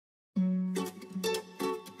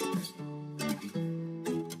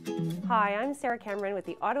Hi, I'm Sarah Cameron with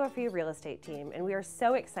the Ottawa For You Real Estate team, and we are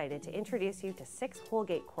so excited to introduce you to 6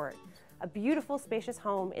 Holgate Court, a beautiful, spacious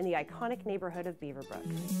home in the iconic neighborhood of Beaverbrook.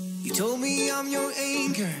 You told me I'm your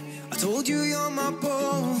anchor, I told you you're my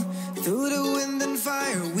pole. Through the wind and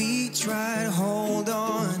fire we try to hold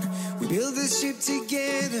on. We build this ship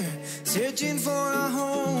together, searching for a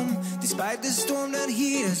home. Despite the storm that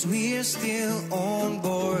hit us, we're still on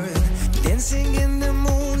board. Dancing in the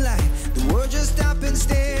moonlight, the world just stopped and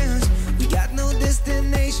stares. We got no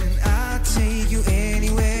destination, I'll take you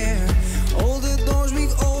anywhere. All the doors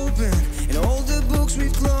we've opened and all the books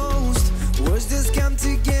we've closed. Words just come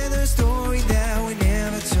together, story that we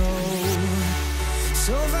never told.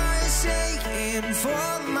 So far you're saying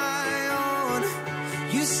for my own,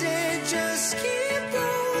 you said just keep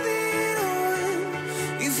holding on.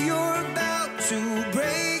 If you're about to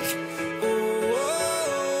break,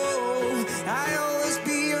 oh, I always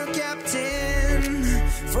be your captain.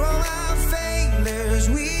 From our failures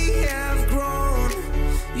we have grown.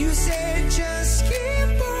 You said just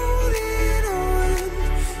keep holding on.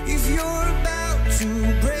 If you're about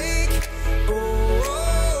to break,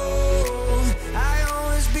 oh, I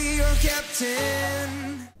always be your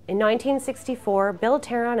captain. In 1964, Bill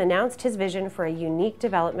Tarrant announced his vision for a unique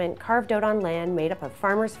development carved out on land made up of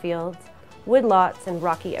farmers' fields, woodlots, and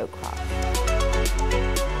rocky outcrops.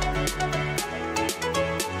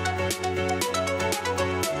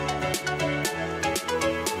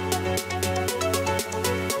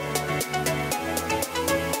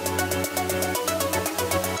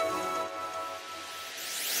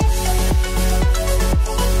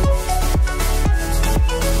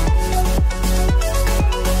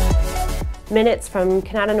 Minutes from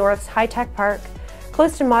Kanata North's high-tech park,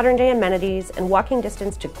 close to modern-day amenities, and walking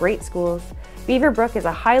distance to great schools, Beaverbrook is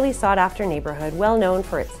a highly sought-after neighborhood well known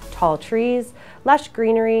for its tall trees, lush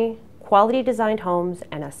greenery, quality-designed homes,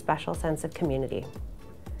 and a special sense of community.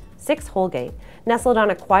 6 Holgate, nestled on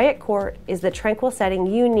a quiet court, is the tranquil setting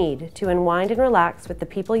you need to unwind and relax with the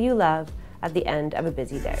people you love at the end of a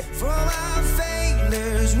busy day. From our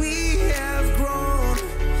failures